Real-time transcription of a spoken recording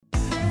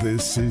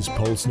This is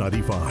Pulse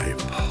 95.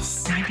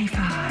 Pulse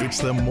 95. It's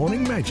the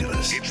Morning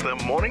Majlis.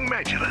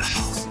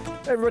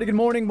 Hey everybody, good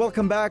morning.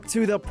 Welcome back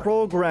to the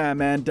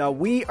program. And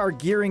we are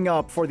gearing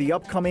up for the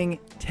upcoming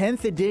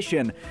 10th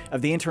edition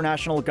of the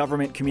International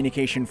Government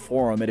Communication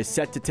Forum. It is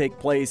set to take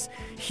place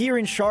here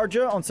in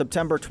Sharjah on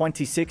September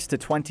 26 to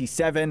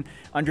 27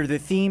 under the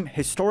theme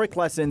Historic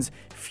Lessons,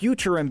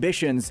 Future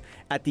Ambitions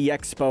at the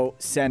Expo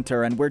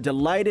Center. And we're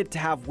delighted to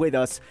have with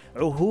us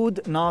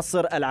Uhud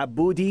Nasser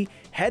Al-Aboudi,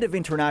 Head of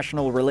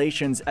International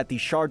Relations at the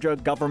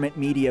Sharjah Government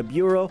Media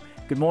Bureau.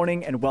 Good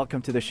morning and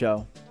welcome to the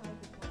show.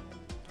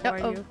 How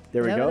are you?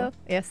 There we go. Hello.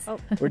 Yes.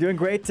 We're doing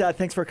great.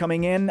 Thanks for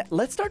coming in.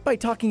 Let's start by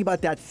talking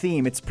about that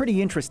theme. It's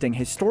pretty interesting.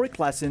 Historic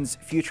Lessons,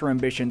 Future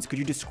Ambitions. Could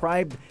you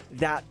describe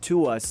that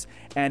to us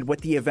and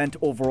what the event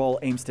overall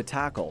aims to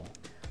tackle?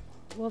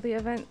 Well, the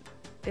event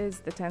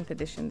is the 10th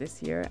edition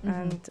this year,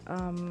 and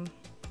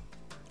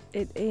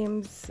it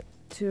aims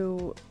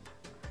to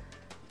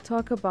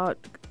talk about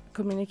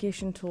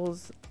communication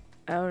tools,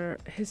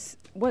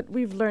 what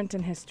we've learned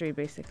in history,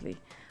 basically.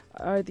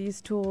 Are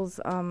these tools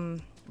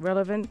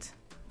relevant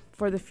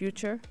for the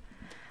future?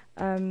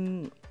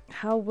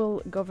 How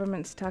will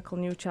governments tackle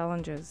new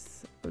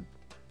challenges?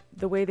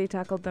 The way they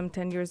tackled them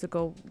 10 years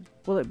ago,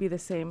 will it be the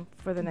same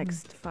for the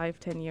next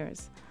 5-10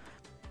 years?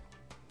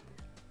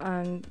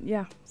 And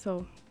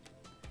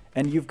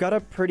And you've got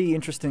a pretty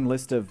interesting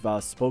list of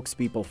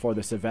spokespeople for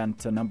this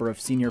event, a number of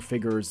senior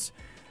figures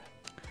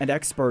and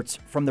experts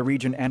from the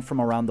region and from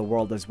around the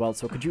world as well.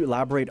 So could you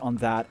elaborate on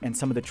that and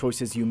some of the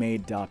choices you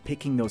made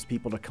picking those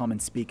people to come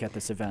and speak at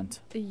this event?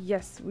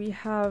 Yes, we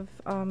have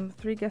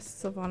 3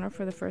 guests of honor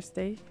for the first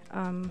day.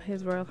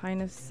 His Royal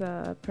Highness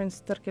Prince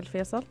Turki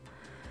Al-Faisal.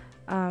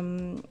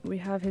 We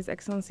have His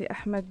Excellency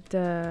Ahmed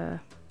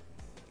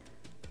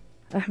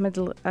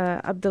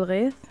Abdel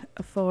Ghaith.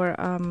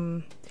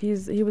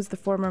 He was the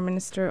former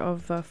Minister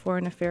of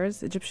Foreign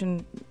Affairs,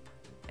 Egyptian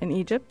in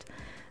Egypt.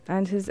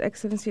 And His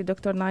Excellency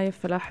Dr. Naif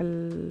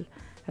Falah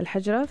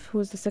Al-Hajraf, who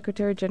is the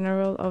Secretary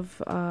General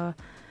of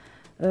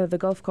the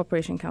Gulf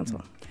Cooperation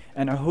Council.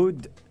 And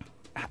Uhud,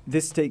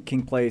 this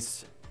taking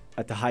place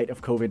at the height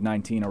of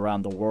COVID-19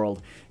 around the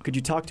world, could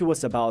you talk to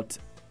us about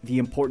the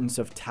importance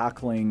of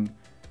tackling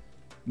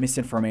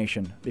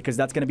misinformation? Because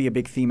that's going to be a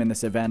big theme in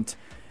this event.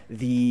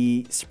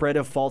 The spread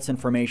of false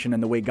information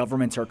and the way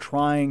governments are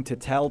trying to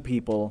tell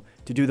people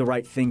to do the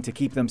right thing to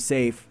keep them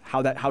safe,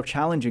 how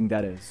challenging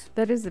that is.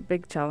 That is a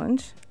big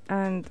challenge,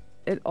 and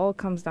it all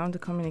comes down to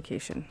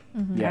communication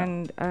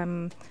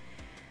and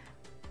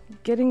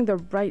getting the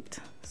right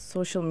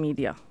social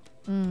media.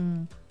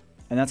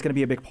 And that's going to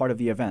be a big part of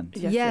the event.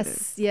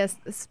 Yes.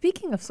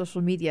 Speaking of social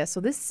media,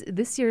 so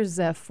this year's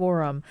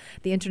forum,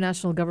 the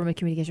International Government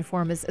Communication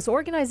Forum, is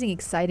organizing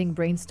exciting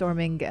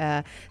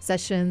brainstorming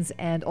sessions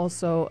and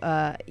also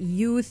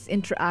youth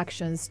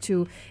interactions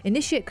to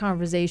initiate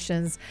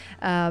conversations,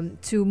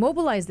 to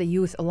mobilize the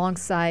youth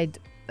alongside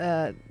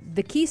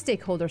the key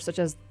stakeholders such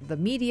as the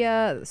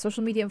media,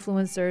 social media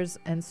influencers,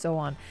 and so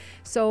on.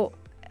 So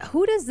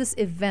who does this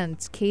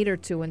event cater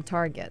to and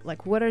target?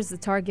 Like, what is the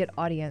target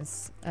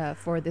audience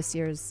for this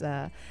year's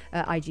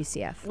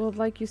IGCF? Well,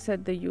 like you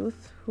said, the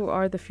youth, who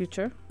are the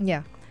future.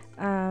 Yeah.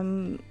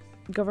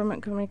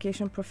 Government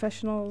communication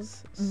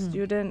professionals,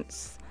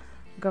 students,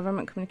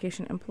 government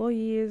communication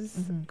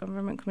employees,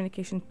 government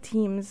communication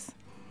teams,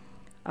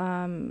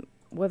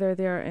 whether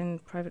they're in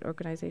private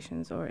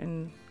organizations or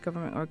in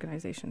government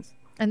organizations.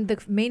 And the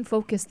main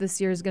focus this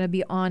year is going to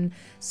be on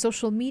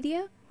social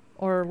media?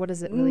 Or what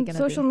is it really going to be?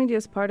 Social media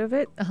is part of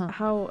it.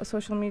 How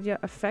social media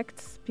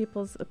affects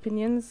people's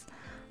opinions,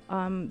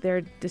 their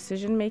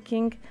decision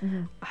making,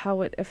 how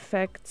it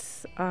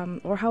affects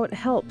or how it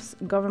helps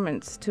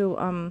governments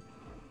to,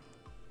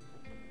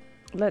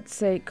 let's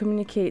say,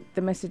 communicate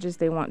the messages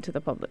they want to the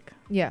public.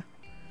 Yeah.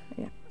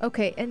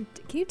 Okay, and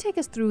can you take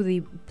us through the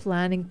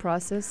planning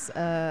process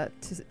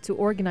to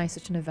organize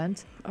such an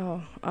event?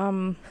 So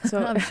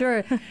I'm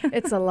sure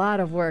it's a lot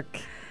of work,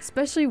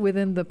 especially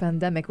within the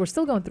pandemic. We're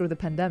still going through the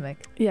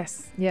pandemic.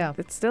 Yes. Yeah.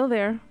 It's still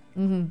there.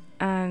 And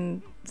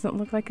it doesn't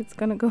look like it's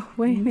going to go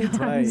away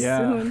anytime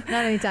soon.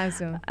 Not anytime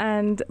soon.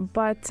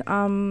 But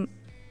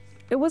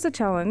it was a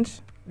challenge.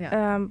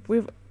 Yeah.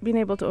 We've been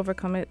able to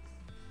overcome it,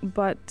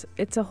 but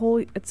it's a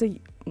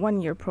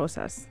 1-year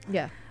process.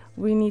 Yeah.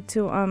 We need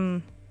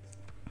to,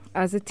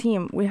 as a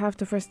team, we have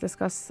to first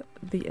discuss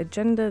the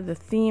agenda, the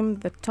theme,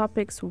 the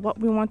topics, what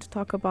we want to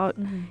talk about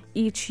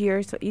each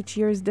year. So each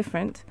year is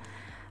different.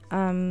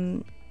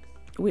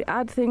 We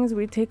add things,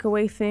 we take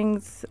away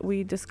things,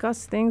 we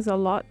discuss things a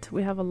lot.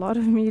 We have a lot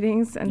of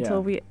meetings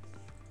until we,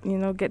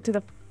 get to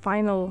the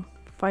final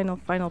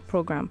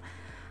program.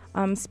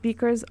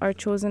 Speakers are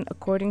chosen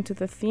according to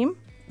the theme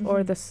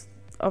or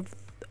of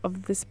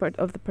this part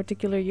of the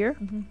particular year.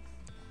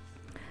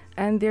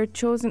 And they're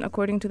chosen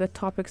according to the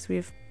topics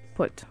we've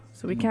put.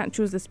 So we can't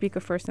choose the speaker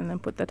first and then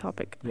put the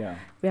topic. Yeah.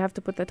 We have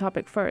to put the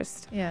topic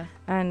first. Yeah.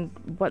 And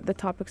what the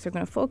topics are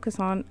going to focus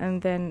on,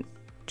 and then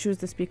choose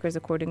the speakers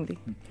accordingly.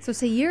 So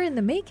it's a year in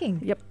the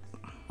making. Yep.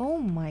 Oh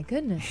my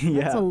goodness.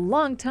 Yeah. That's a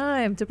long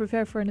time to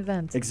prepare for an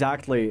event.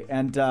 Exactly.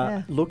 And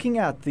looking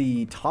at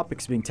the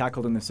topics being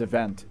tackled in this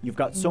event, you've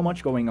got so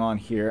much going on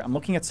here. I'm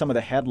looking at some of the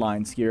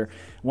headlines here.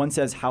 One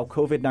says how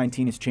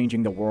COVID-19 is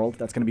changing the world.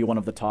 That's going to be one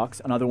of the talks.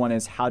 Another one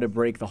is how to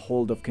break the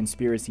hold of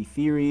conspiracy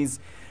theories.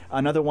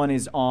 Another one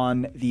is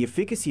on the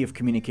efficacy of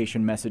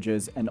communication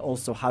messages and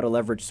also how to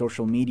leverage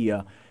social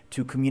media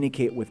to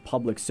communicate with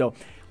public. So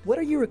what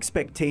are your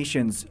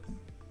expectations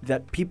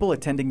that people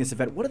attending this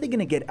event, what are they going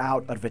to get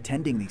out of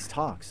attending these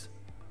talks?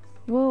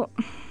 Well,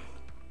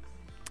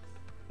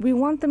 we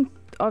want them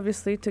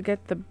obviously to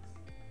get the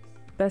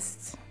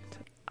best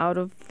out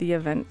of the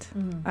event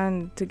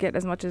and to get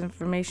as much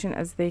information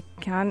as they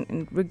can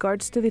in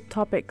regards to the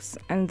topics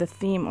and the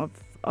theme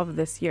of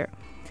this year.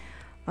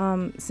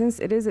 Since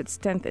it is its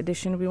 10th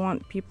edition, we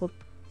want people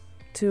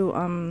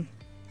to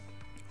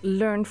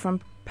learn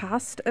from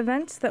past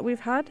events that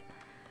we've had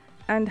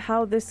and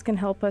how this can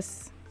help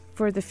us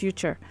for the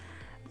future.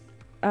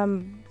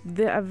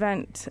 The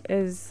event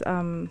is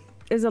a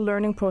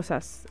learning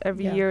process.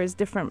 Every year is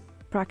different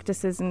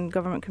practices in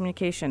government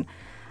communication,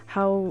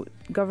 how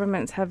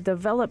governments have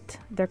developed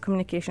their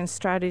communication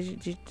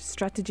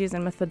strategies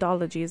and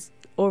methodologies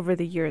over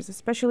the years,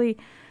 especially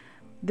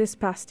this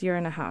past year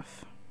and a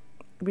half.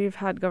 We've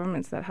had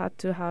governments that had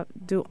to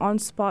do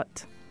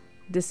on-spot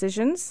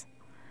decisions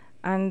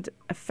and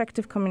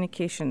effective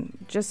communication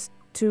just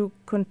to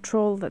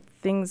control the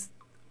things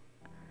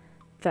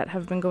that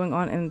have been going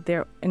on in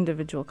their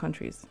individual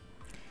countries.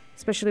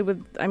 Especially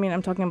with,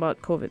 I'm talking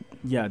about COVID.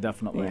 Yeah,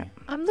 definitely. Yeah.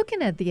 I'm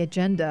looking at the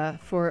agenda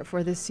for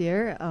this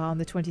year on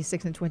the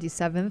 26th and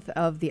 27th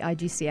of the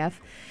IGCF.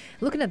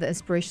 Looking at the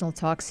inspirational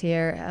talks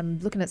here, I'm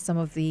looking at some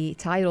of the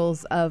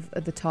titles of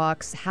the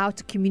talks, how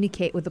to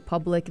communicate with the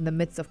public in the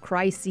midst of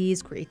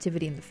crises,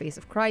 creativity in the face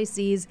of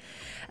crises,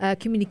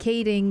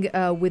 communicating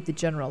with the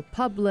general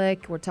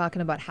public. We're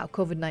talking about how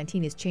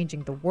COVID-19 is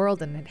changing the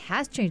world, and it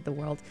has changed the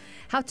world.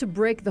 How to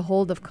break the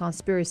hold of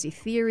conspiracy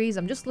theories.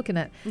 I'm just looking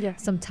at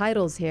some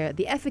titles here.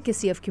 The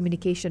efficacy of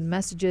communication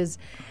messages.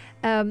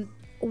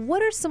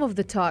 What are some of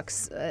the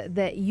talks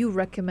that you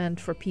recommend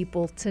for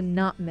people to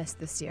not miss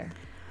this year?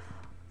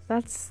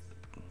 That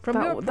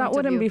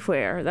wouldn't be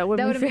fair. That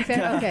wouldn't be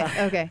fair.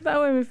 Okay. That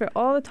wouldn't be fair.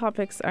 All the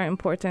topics are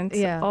important.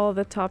 Yeah. All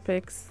the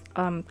topics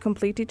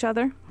complete each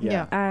other.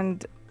 Yeah.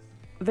 And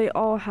they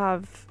all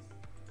have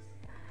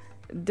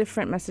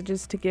different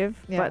messages to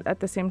give, but at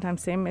the same time,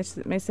 same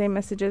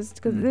messages,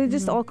 because they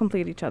just all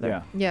complete each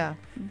other. Yeah.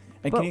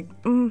 And go ahead.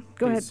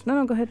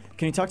 No, go ahead.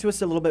 Can you talk to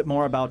us a little bit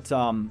more about,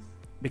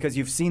 because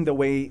you've seen the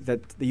way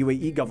that the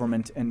UAE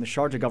government and the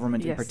Sharjah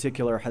government in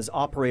particular has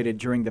operated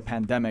during the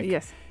pandemic.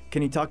 Yes.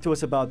 Can you talk to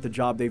us about the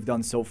job they've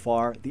done so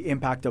far, the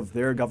impact of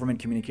their government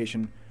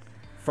communication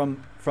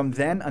from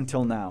then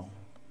until now?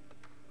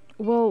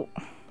 Well,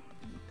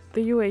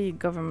 the UAE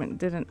government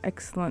did an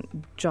excellent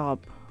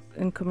job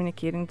in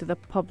communicating to the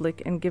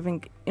public and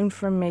giving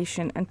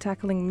information and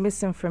tackling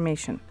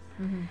misinformation.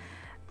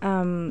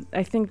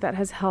 I think that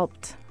has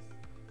helped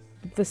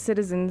the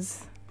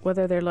citizens,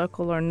 whether they're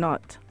local or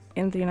not,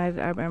 in the United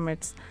Arab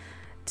Emirates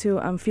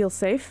to feel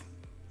safe.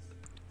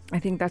 I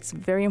think that's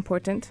very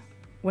important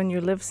when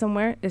you live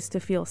somewhere, is to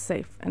feel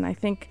safe. And I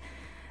think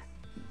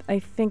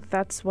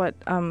that's what,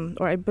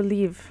 or I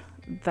believe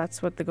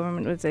that's what the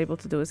government was able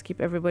to do, is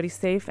keep everybody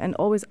safe and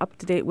always up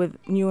to date with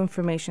new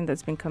information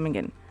that's been coming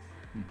in.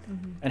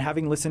 And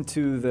having listened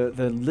to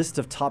the list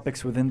of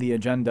topics within the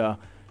agenda,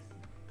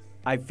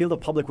 I feel the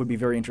public would be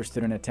very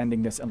interested in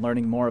attending this and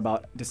learning more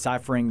about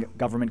deciphering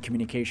government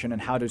communication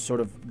and how to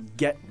sort of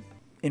get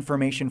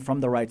information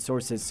from the right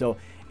sources. So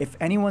if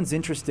anyone's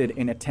interested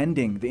in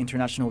attending the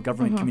International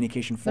Government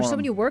Communication Forum... There's so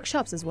many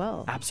workshops as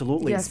well.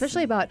 Absolutely. Yeah,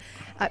 especially about...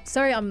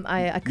 sorry,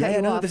 I cut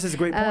you off. This is a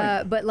great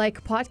point. But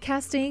like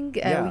podcasting,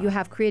 you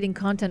have creating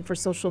content for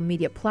social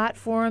media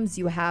platforms.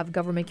 You have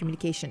government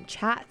communication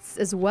chats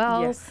as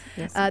well.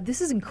 Yes.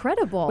 This is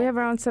incredible. We have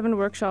around 7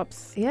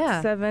 workshops.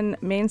 7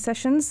 main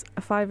sessions,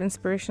 5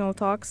 inspirational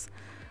talks.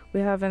 We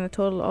have in a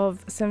total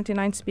of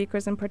 79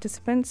 speakers and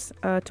participants,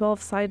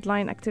 12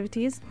 sideline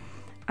activities.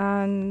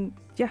 And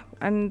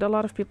a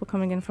lot of people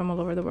coming in from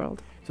all over the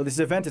world. So this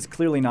event is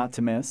clearly not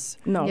to miss.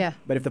 No. Yeah.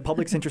 But if the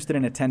public's interested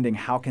in attending,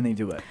 how can they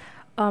do it?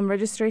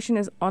 Registration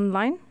is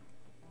online.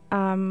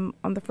 On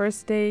the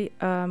first day,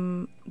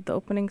 the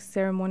opening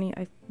ceremony,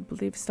 I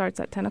believe, starts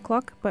at 10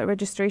 o'clock, but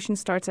registration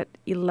starts at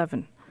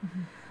 11.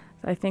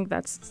 I think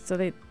it's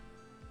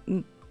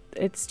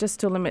just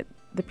to limit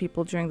the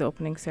people during the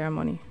opening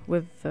ceremony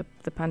with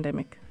the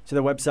pandemic. So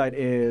the website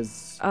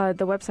is?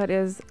 The website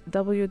is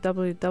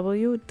www.igcf.ae.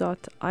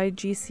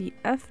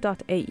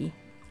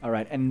 All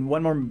right. And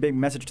one more big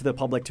message to the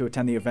public to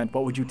attend the event.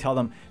 What would you tell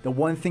them? The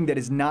one thing that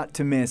is not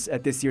to miss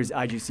at this year's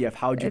IGCF,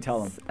 how would you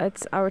tell them?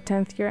 It's our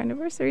 10th year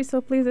anniversary,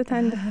 so please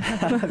attend.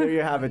 There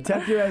you have it.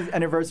 10th year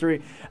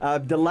anniversary.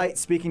 Delight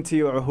speaking to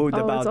you, Uhud,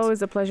 about... It's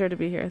always a pleasure to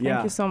be here.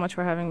 Thank you so much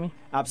for having me.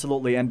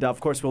 Absolutely. And of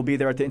course, we'll be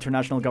there at the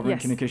International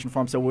Government Communication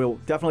Forum, so we'll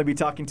definitely be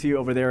talking to you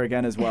over there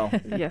again as well.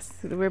 Yes.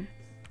 We're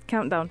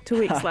countdown. 2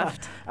 weeks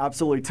left.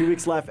 Absolutely. 2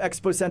 weeks left.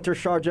 Expo Center,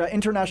 Sharjah,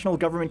 International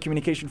Government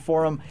Communication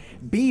Forum.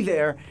 Be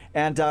there,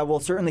 and we'll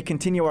certainly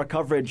continue our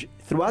coverage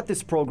throughout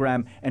this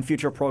program and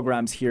future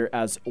programs here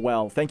as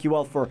well. Thank you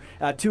all for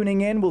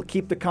tuning in. We'll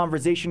keep the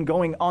conversation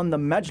going on the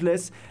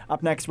Majlis.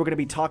 Up next, we're going to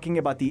be talking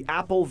about the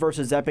Apple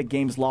versus Epic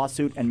Games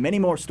lawsuit and many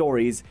more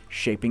stories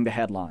shaping the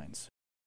headlines.